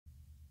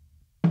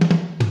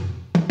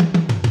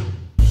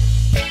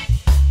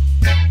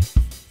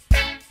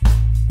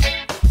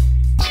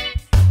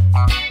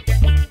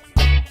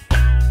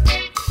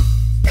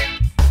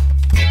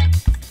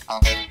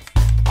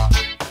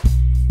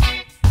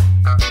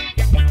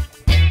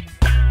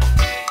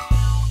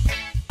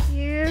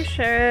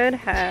should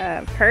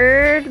have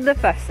heard the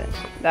fussing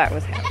that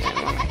was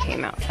happening when I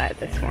came outside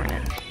this morning.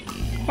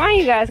 Why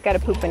you guys gotta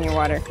poop in your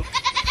water?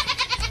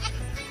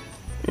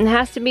 It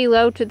has to be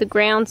low to the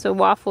ground so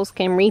Waffles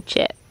can reach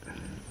it.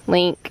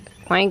 Link,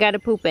 why you gotta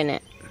poop in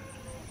it?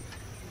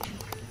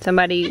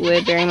 Somebody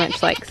would very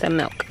much like some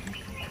milk.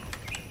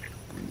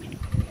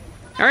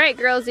 All right,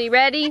 girls, are you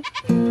ready?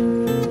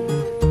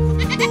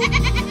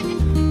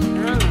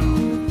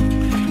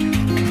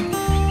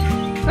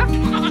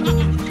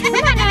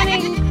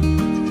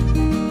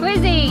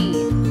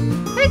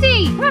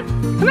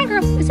 Come on,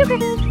 girls. It's okay.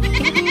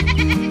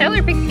 Tell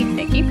her Pixie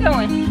to keep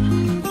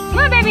going. Come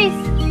on, babies.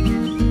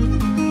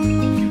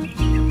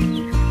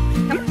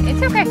 Come on.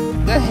 It's okay.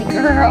 Good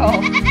girl.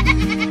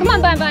 Come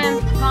on, Bun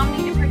Bun. Mom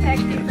need to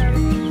protect you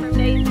from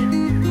Daisy.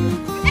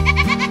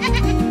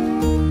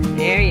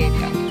 There you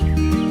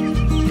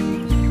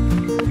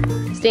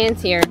go.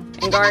 Stands here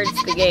and guards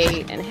the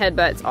gate and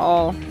headbutts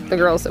all the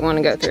girls that want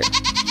to go through.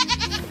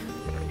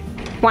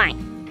 Why?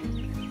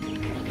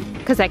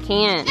 Because I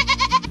can.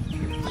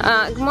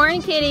 Good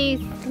morning, kitties.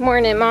 Good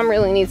morning. Mom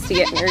really needs to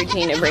get in a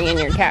routine of bringing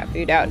your cat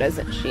food out,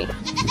 doesn't she?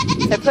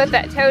 So I put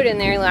that toad in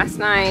there last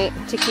night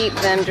to keep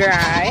them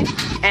dry,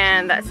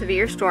 and that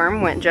severe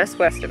storm went just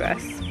west of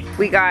us.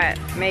 We got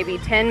maybe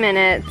 10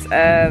 minutes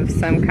of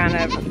some kind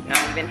of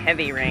not even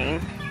heavy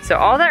rain. So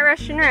all that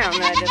rushing around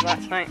that I did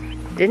last night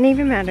didn't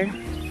even matter.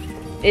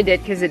 It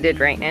did because it did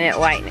rain and it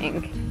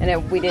lightning,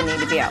 and we didn't need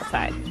to be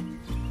outside.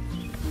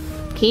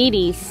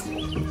 Kitties.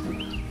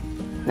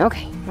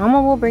 Okay,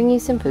 Mama will bring you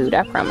some food,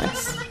 I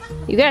promise.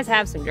 You guys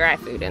have some dry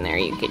food in there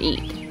you could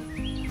eat.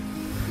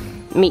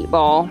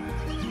 Meatball.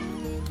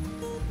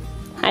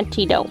 Hot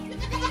Cheeto.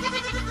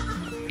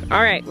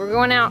 All right, we're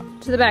going out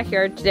to the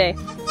backyard today.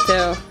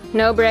 So,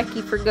 no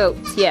brekkie for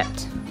goats yet.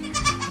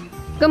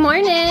 Good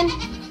morning.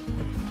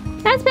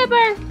 That's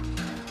Pepper.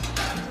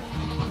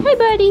 Hi,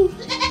 buddy.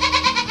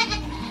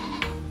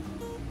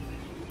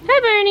 Hi,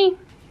 Bernie.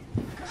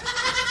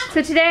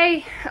 So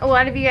today, a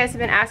lot of you guys have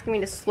been asking me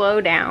to slow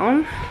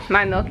down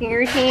my milking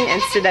routine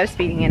instead of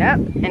speeding it up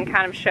and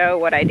kind of show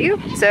what I do.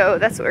 So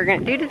that's what we're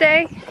gonna do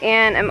today.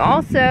 And I'm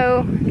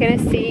also gonna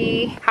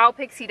see how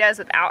Pixie does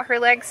without her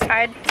legs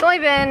tied. It's only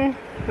been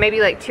maybe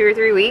like 2 or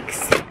 3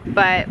 weeks,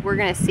 but we're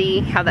gonna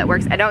see how that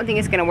works. I don't think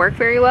it's gonna work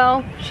very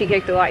well. She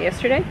kicked a lot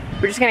yesterday.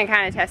 We're just gonna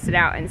kind of test it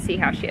out and see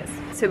how she is.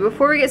 So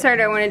before we get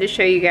started, I wanted to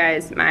show you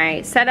guys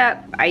my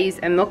setup. I use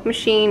a milk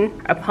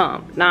machine, a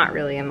pump, not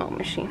really a milk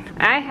machine.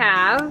 I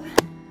have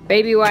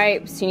baby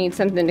wipes. You need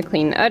something to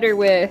clean the udder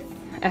with.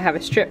 I have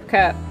a strip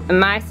cup.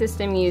 My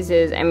system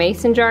uses a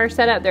mason jar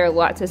setup. There are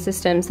lots of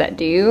systems that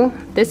do.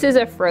 This is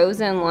a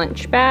frozen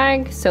lunch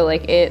bag. So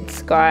like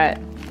it's got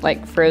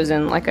like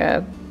frozen like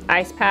a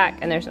ice pack,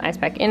 and there's an ice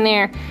pack in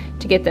there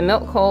to get the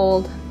milk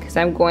cold because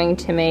I'm going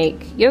to make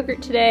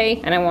yogurt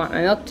today and I want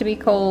my milk to be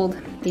cold.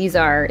 These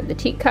are the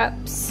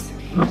teacups,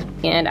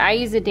 and I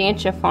use a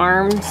Dancia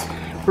Farms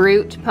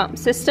Brute pump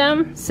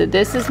system. So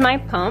this is my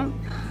pump,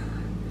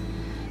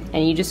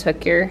 and you just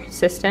hook your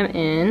system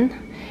in.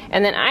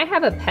 And then I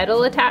have a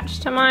pedal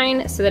attached to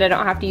mine so that I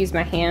don't have to use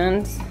my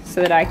hands, so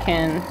that I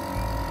can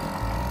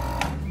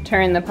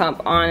turn the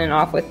pump on and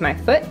off with my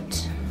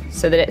foot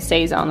so that it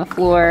stays on the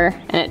floor,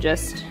 and it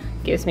just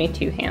gives me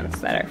 2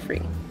 hands that are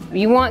free.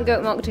 You want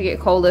goat milk to get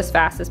cold as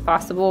fast as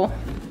possible,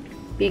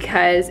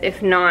 because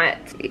if not,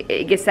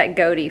 it gets that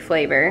goaty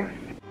flavor.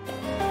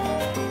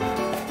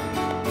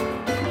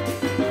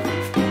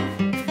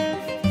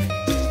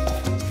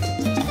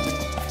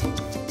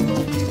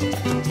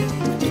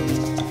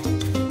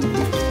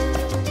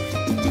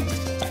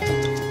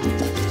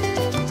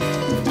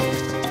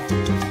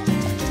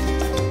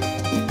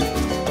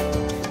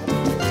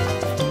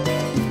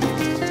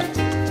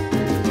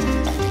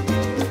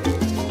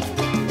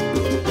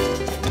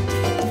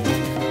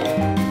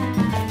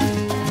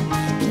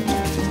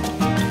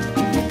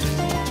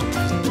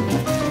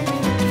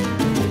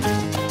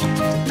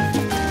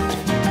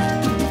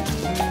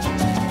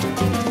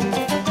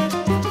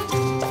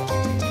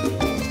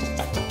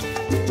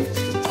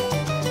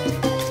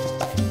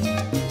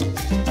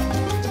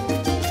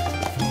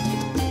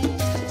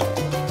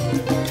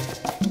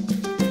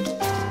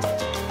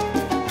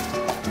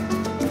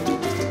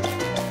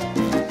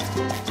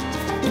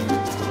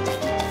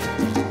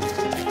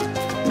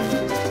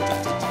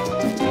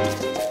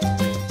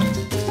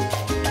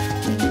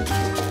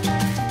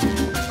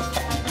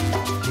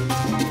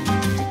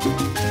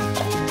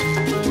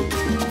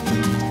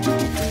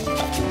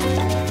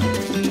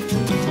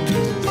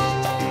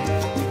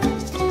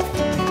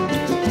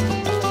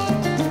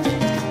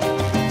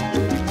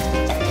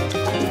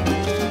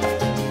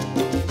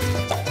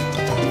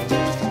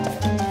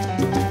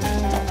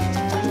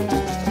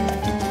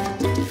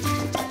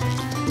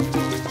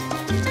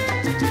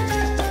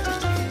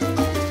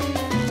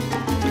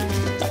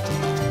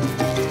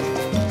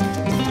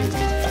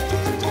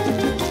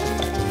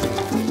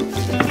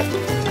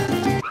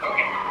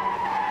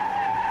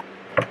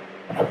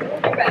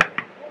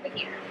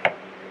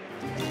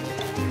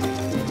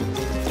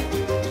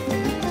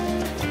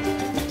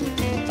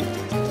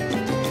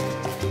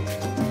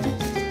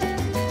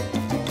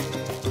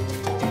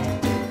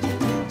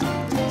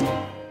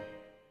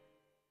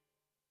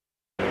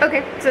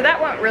 So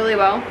that went really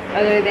well,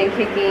 other than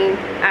kicking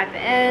at the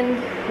end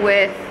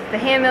with the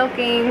hand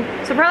milking.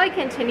 So probably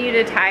continue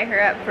to tie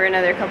her up for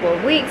another couple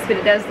of weeks, but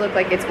it does look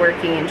like it's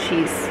working and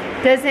she's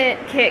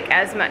doesn't kick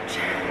as much.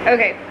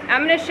 Okay,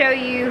 I'm gonna show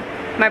you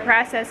my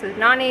process with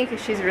Nani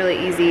because she's a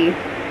really easy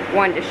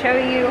one to show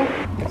you.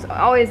 It's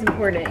always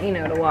important, you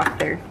know, to walk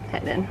their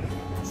head in.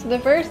 So the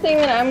first thing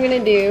that I'm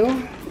gonna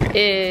do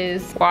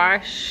is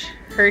wash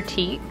her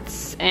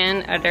teats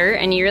and udder,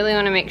 and you really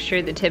wanna make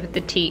sure the tip of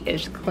the teat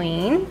is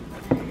clean,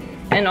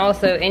 and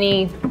also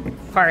any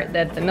part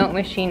that the milk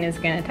machine is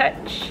gonna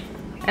touch.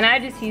 And I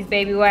just use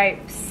baby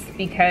wipes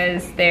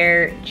because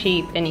they're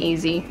cheap and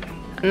easy.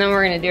 And then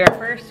we're gonna do our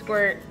first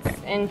squirts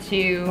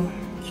into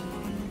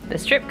the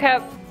strip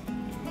cup.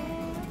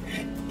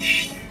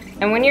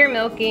 And when you're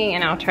milking,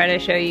 and I'll try to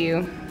show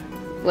you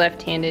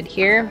left-handed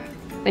here,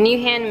 when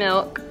you hand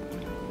milk,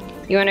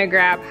 you wanna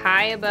grab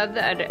high above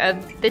the udder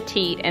of the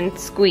teat and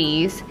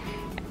squeeze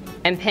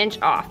and pinch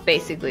off,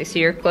 basically. So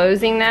you're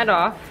closing that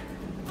off,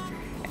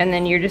 and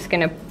then you're just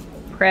gonna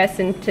press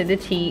into the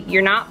teat.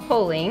 You're not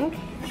pulling,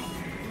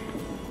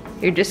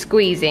 you're just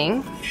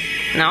squeezing.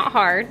 Not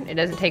hard, it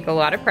doesn't take a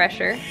lot of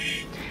pressure,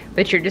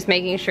 but you're just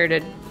making sure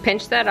to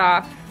pinch that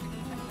off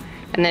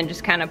and then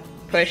just kind of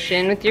push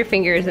in with your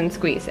fingers and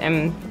squeeze.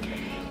 And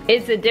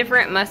it's a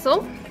different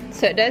muscle,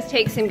 so it does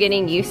take some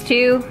getting used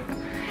to.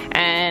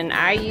 And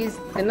I use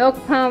the milk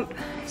pump,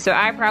 so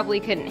I probably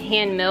couldn't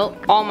hand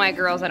milk all my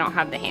girls. I don't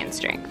have the hand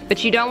strength.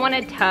 But you don't want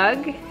to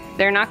tug,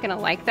 they're not gonna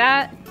like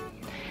that,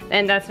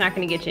 and that's not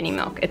gonna get you any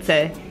milk. It's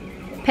a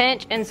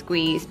pinch and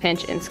squeeze,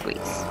 pinch and squeeze.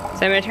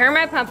 So I'm gonna turn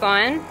my pump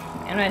on.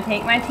 I'm gonna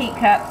take my teat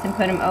cups and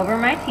put them over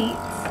my teats.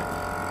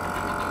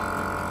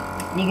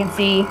 You can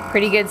see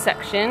pretty good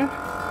suction.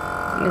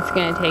 And it's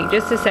gonna take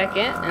just a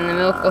second and the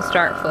milk will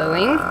start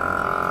flowing.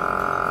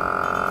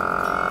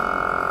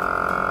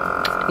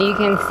 You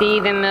can see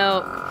the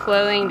milk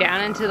flowing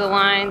down into the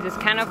lines. It's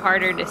kind of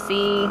harder to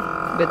see,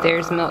 but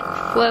there's milk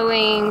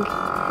flowing.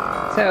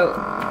 So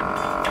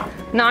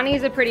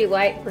Nani's a pretty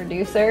light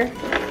producer.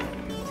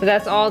 So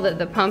that's all that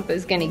the pump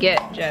is gonna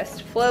get,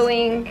 just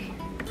flowing.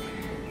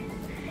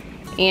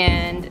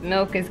 And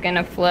milk is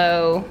gonna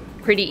flow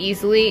pretty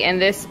easily, and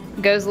this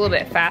goes a little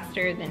bit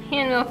faster than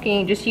hand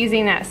milking, just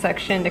using that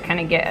suction to kind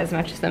of get as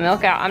much of the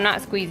milk out. I'm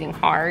not squeezing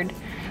hard,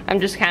 I'm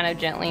just kind of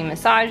gently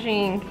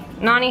massaging.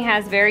 Nani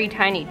has very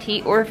tiny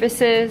teat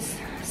orifices,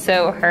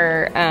 so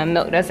her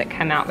milk doesn't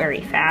come out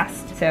very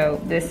fast,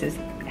 so this is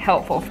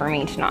helpful for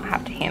me to not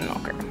have to hand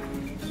milk her.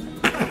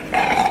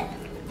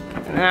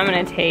 And then I'm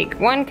gonna take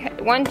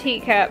one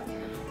teacup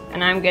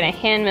and I'm gonna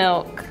hand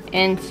milk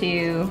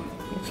into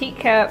the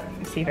teacup.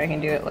 Let's see if I can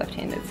do it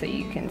left-handed so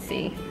you can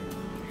see.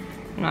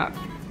 I'm not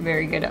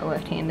very good at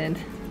left-handed.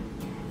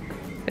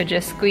 But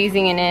just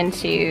squeezing it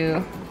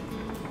into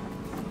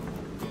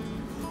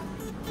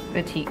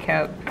the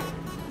teacup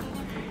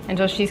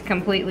until she's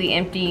completely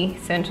empty,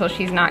 so until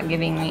she's not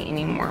giving me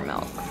any more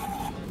milk.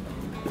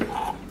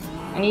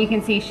 And you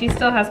can see she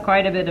still has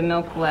quite a bit of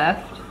milk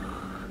left.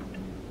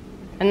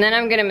 And then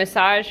I'm gonna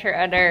massage her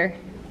udder.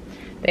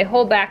 They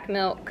hold back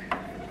milk,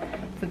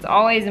 so it's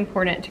always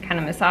important to kind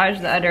of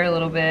massage the udder a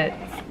little bit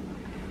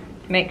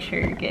to make sure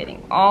you're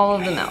getting all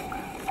of the milk.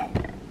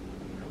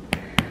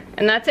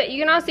 And that's it. You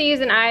can also use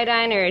an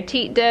iodine or a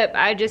teat dip.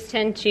 I just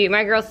tend to,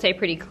 my girls stay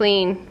pretty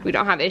clean. We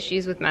don't have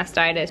issues with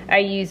mastitis. I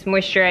use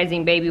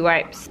moisturizing baby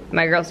wipes.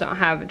 My girls don't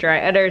have dry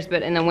udders,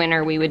 but in the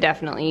winter we would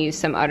definitely use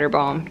some udder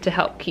balm to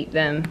help keep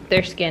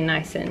their skin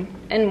nice and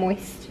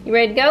moist. You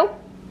ready to go?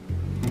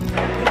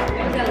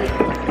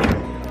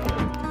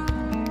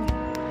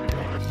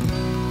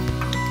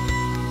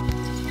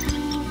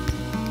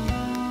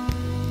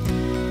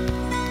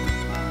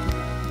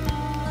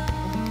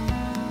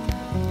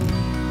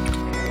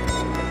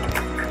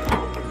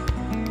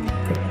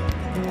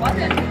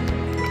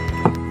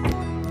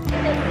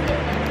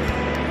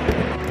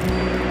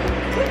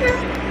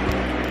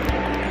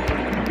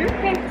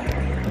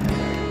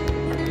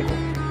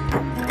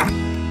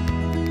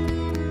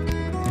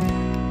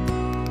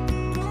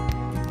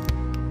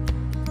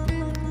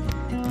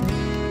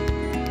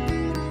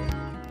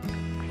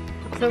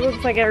 So it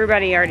looks like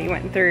everybody already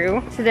went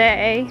through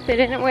today. They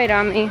didn't wait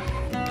on me.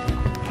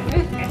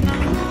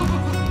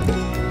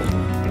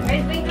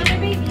 Everybody's waiting on their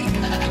baby.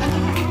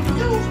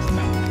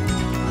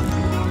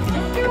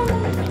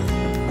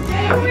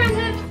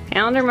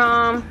 Found her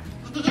mom.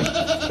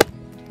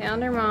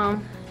 Found her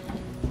mom.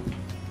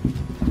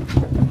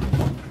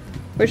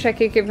 Wish I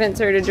could convince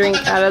her to drink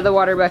out of the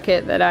water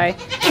bucket that I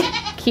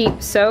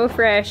keep so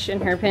fresh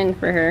in her pen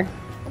for her.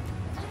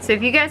 So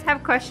if you guys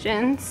have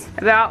questions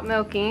about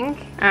milking,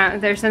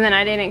 if there's something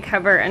I didn't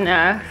cover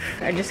enough,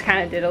 I just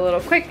kind of did a little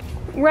quick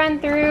run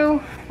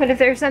through. But if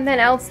there's something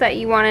else that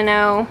you want to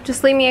know,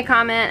 just leave me a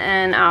comment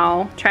and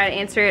I'll try to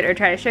answer it or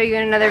try to show you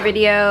in another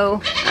video.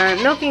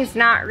 Milking is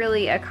not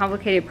really a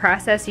complicated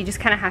process. You just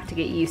kind of have to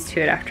get used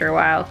to it after a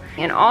while.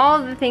 And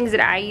all the things that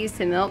I use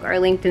to milk are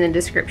linked in the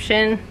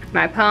description.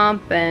 My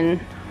pump and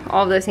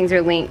all those things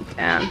are linked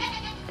down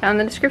in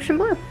the description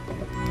below.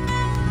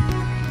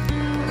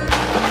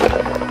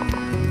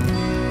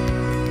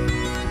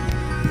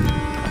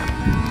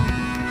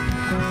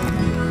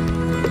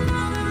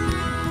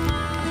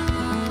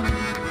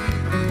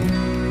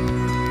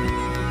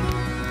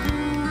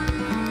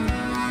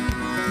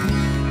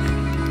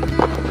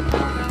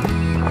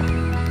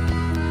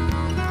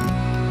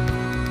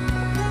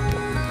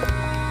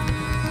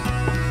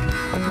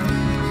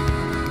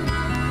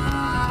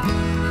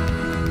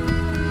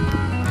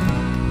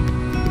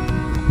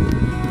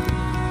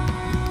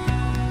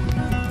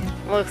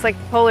 looks like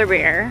the polar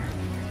bear.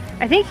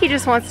 I think he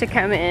just wants to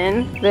come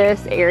in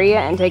this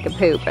area and take a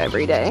poop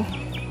every day.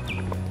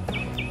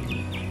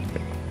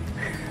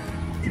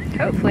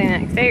 Hopefully the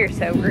next day or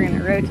so we're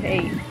gonna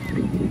rotate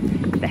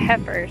the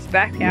heifers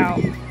back out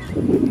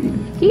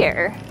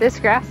here. This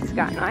grass has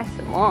got nice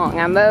and long.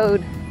 I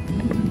mowed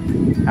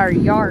our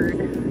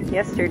yard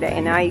yesterday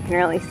and now you can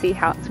really see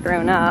how it's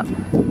grown up.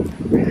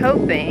 We're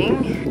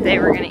hoping they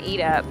were gonna eat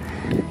up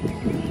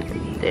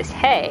this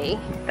hay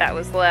that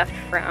was left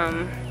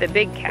from the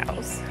big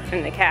cows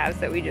and the calves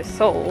that we just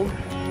sold.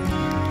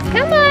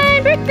 Come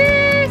on,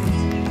 breakfast!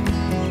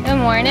 Good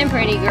morning,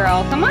 pretty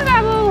girl. Come on,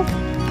 Gobble.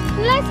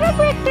 Let's have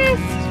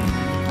breakfast.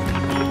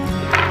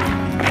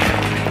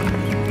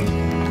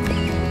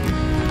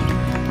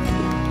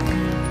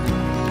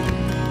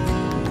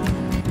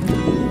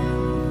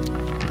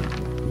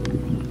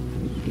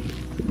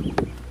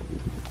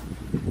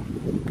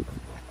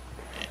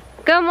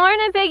 Good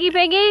morning,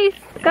 piggies.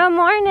 Good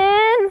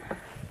morning.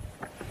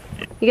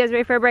 You guys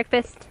ready for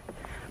breakfast?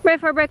 Ready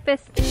for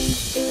breakfast?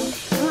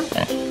 Come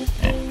on.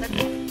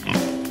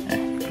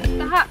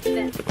 The hops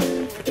then.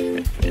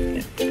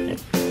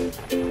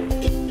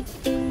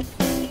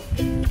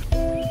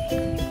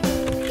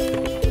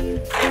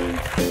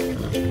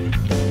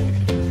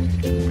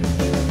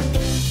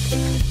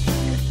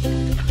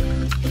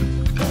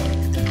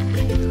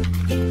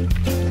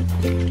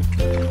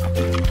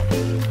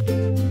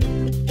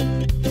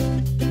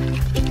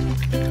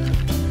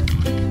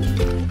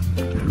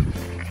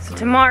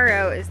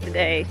 Tomorrow is the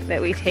day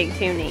that we take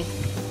Toonie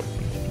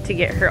to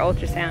get her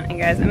ultrasound. And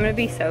guys, I'm gonna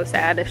be so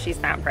sad if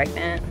she's not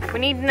pregnant. We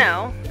need to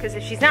know, because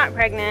if she's not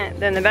pregnant,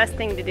 then the best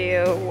thing to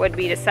do would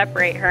be to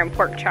separate her and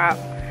Pork Chop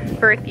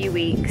for a few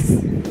weeks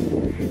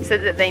so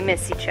that they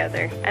miss each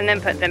other and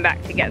then put them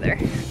back together.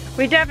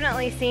 We've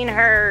definitely seen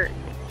her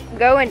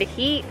go into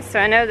heat, so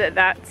I know that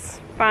that's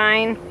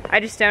fine. I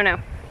just don't know.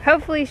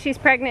 Hopefully she's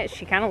pregnant.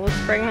 She kind of looks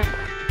pregnant.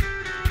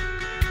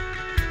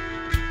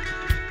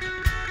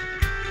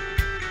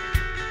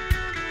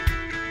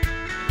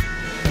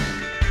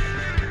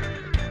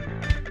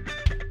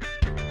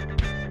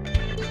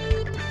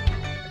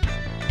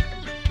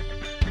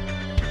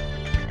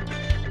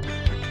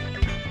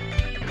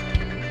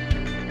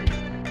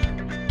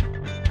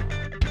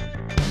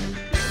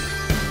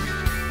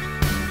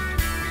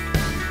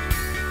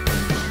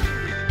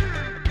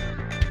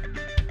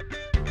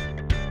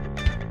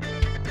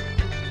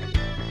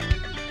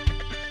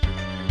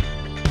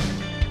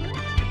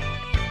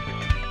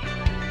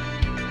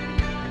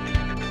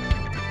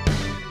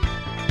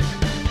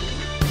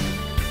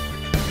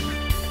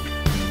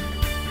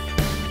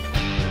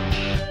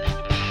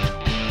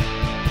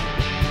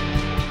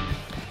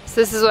 So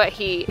this is what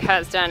he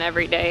has done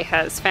every day,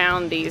 has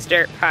found these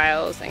dirt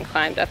piles and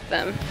climbed up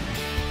them.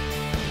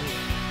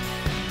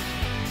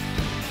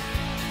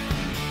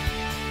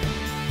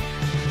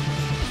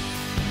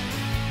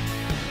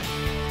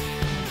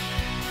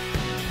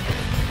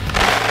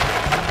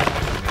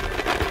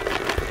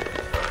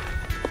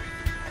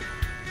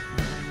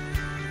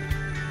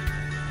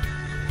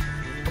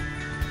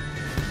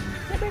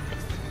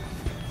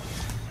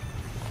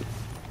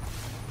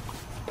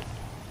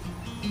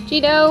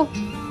 Cheeto!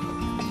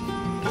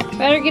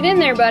 Better get in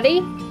there, buddy.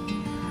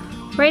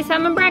 Raise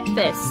some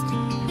breakfast.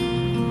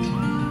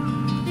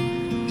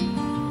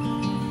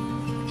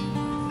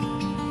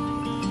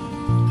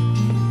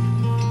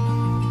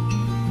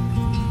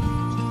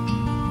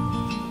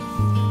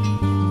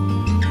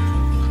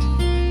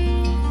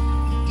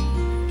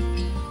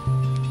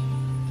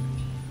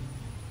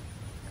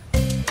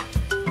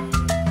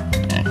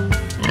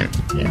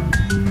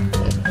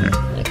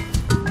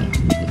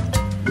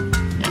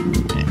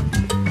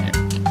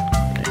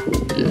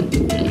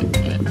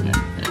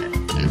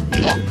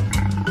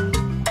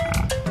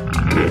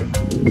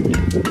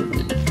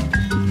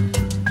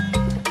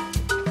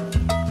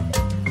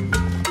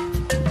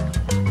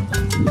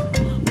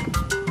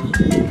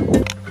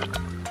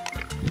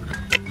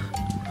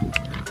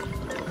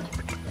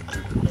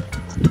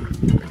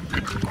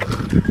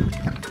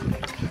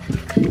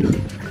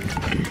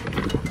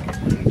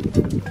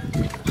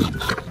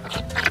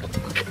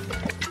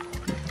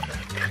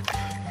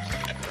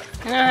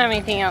 I don't have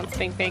anything else,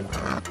 Big Pig.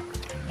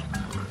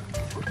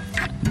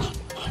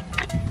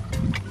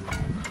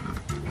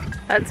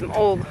 That's some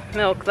old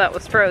milk that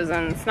was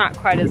frozen. It's not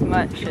quite as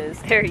much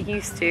as they're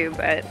used to,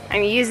 but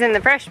I'm using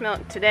the fresh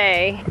milk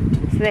today,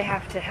 so they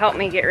have to help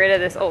me get rid of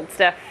this old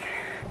stuff.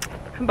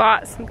 I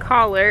bought some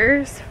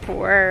collars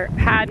for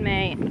Padme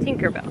and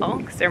Tinkerbell,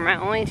 because they're my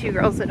only two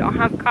girls that don't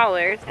have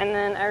collars. And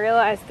then I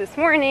realized this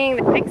morning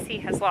that Pixie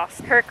has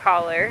lost her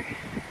collar.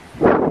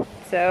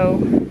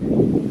 So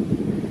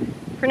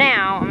for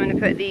now, I'm gonna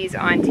put these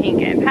on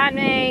Tink and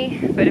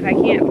Padme, but if I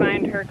can't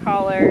find her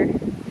collar,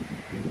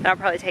 then I'll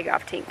probably take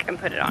off Tink and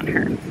put it on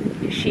her.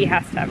 She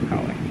has to have a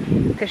collar,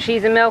 because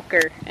she's a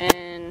milker,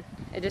 and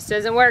it just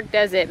doesn't work,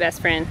 does it,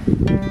 best friend?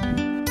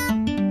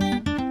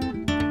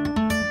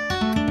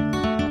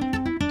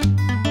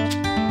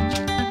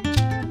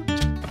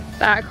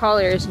 That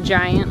collar is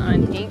giant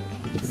on Tink,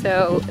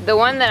 So the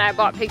one that I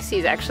bought Pixie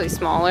is actually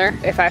smaller.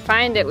 If I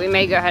find it, we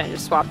may go ahead and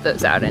just swap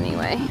those out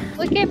anyway.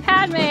 Look at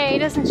Padme,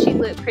 doesn't she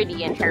look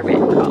pretty in her red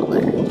collar?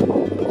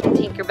 And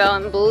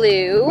Tinkerbell in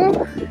blue.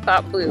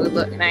 Thought blue would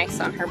look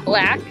nice on her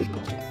black.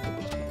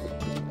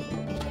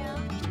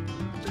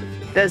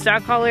 Those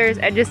dog collars,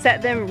 I just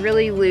set them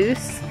really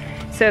loose.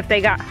 So if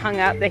they got hung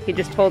up, they could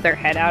just pull their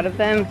head out of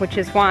them, which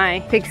is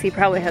why Pixie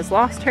probably has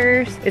lost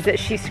hers, is that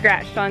she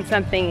scratched on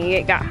something and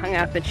it got hung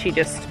up and she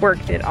just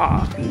worked it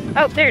off.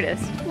 Oh, there it is.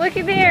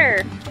 Looky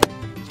there.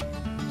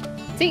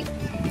 See?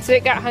 So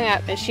it got hung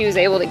up and she was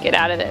able to get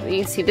out of it. But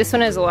you can see this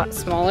one is a lot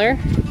smaller.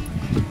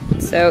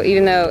 So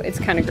even though it's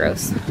kind of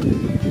gross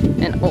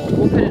and old,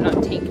 we'll put it on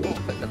Tink and we'll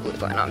put the blue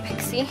one on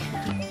Pixie.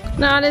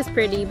 Not as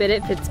pretty, but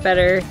it fits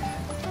better.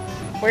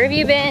 Where have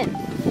you been?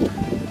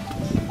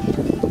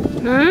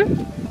 Hmm?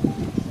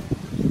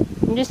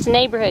 You're just a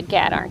neighborhood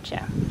cat, aren't you?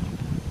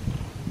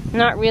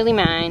 Not really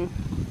mine.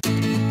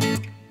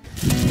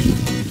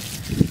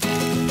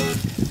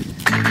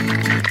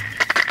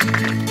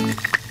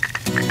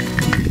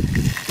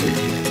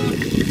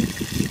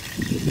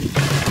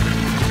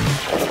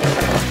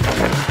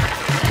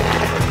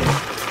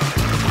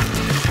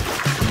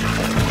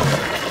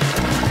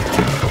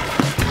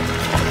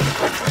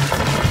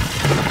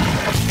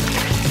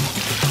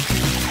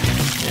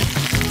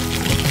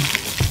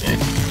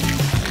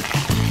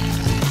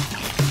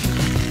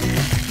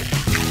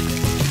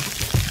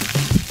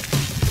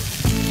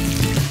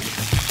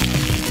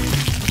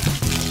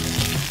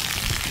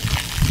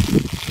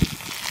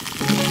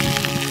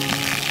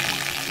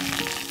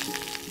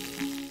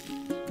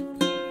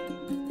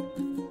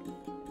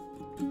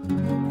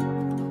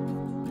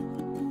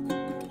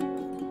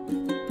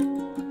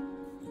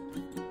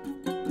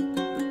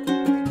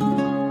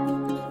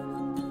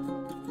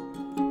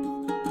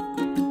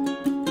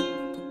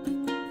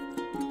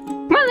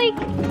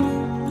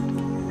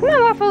 Come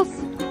on, Waffles.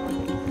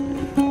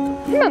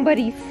 Come on,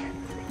 buddies.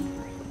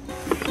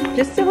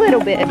 Just a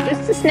little bit,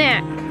 just a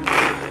snack.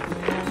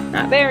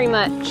 Not very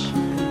much.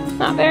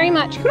 Not very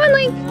much. Come on,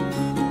 Link.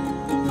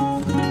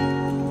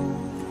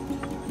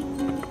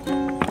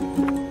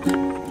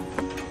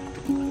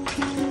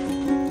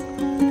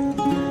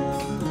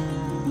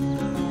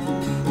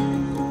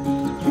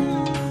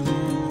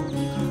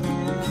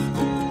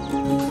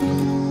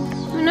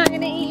 You're not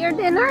gonna eat your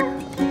dinner?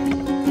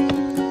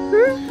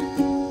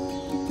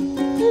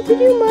 Could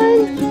you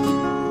mind?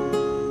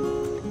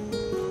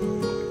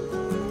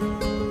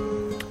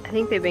 I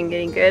think they've been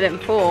getting good and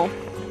full.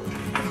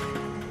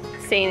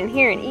 Staying in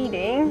here and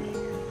eating.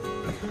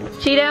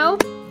 Cheeto?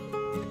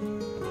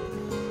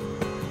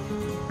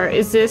 Or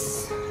is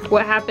this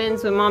what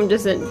happens when Mom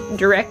doesn't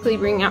directly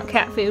bring out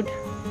cat food?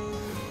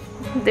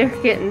 They're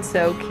getting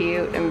so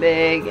cute and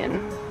big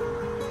and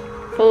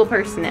full of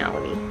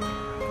personality.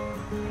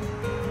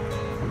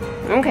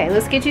 Okay,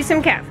 let's get you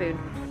some cat food.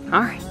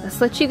 Alright,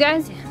 let's let you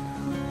guys in.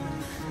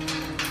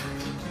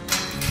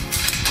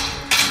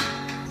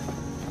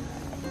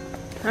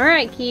 All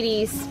right,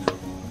 kitties.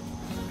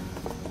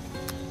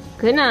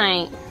 Good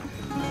night.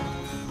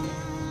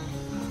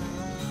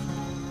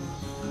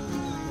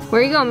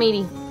 Where you going,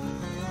 Meaty?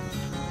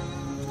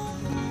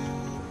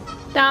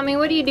 Tommy,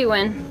 what are you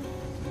doing?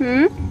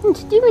 What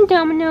you doing,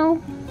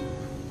 Domino?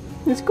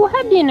 Let's go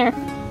have dinner.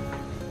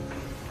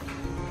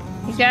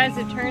 You guys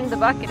have turned the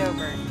bucket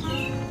over.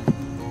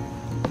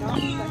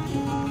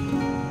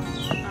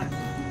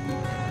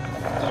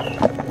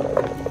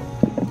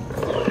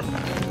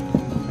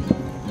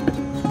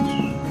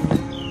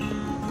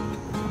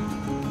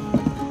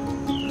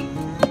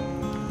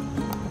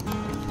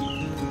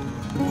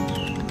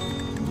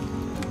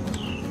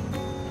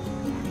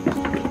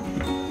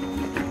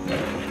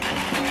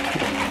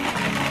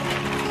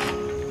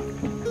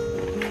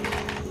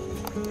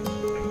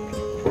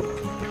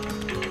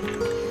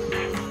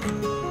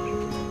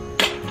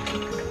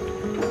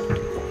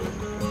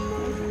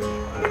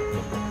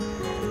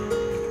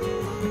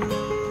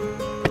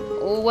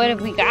 What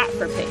have we got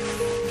for pigs?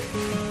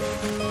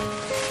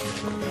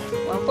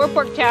 One for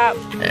pork chop.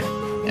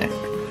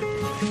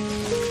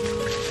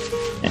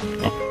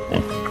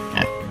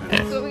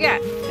 That's what we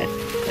got.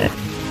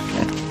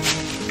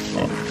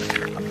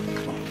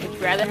 Would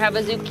you rather have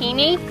a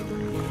zucchini?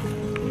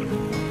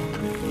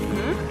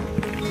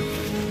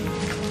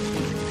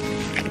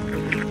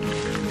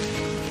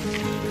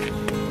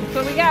 That's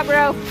what we got,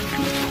 bro.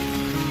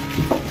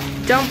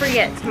 Don't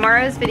forget,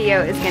 tomorrow's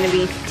video is going to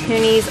be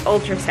Toonie's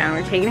ultrasound.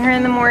 We're taking her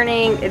in the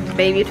morning. It's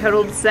baby a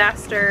total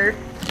disaster.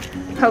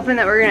 Hoping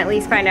that we're going to at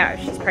least find out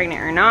if she's pregnant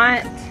or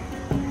not.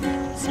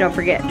 So don't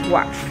forget to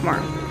watch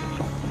tomorrow.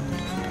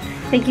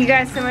 Thank you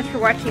guys so much for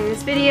watching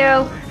this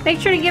video. Make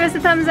sure to give us a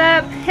thumbs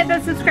up, hit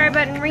that subscribe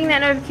button, ring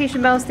that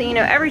notification bell so you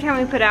know every time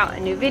we put out a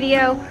new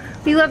video.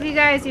 We love you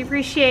guys. We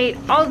appreciate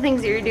all the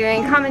things that you're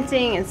doing,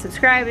 commenting and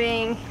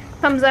subscribing,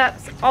 thumbs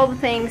ups, all the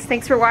things.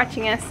 Thanks for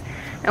watching us.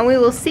 And we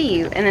will see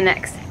you in the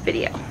next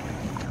video.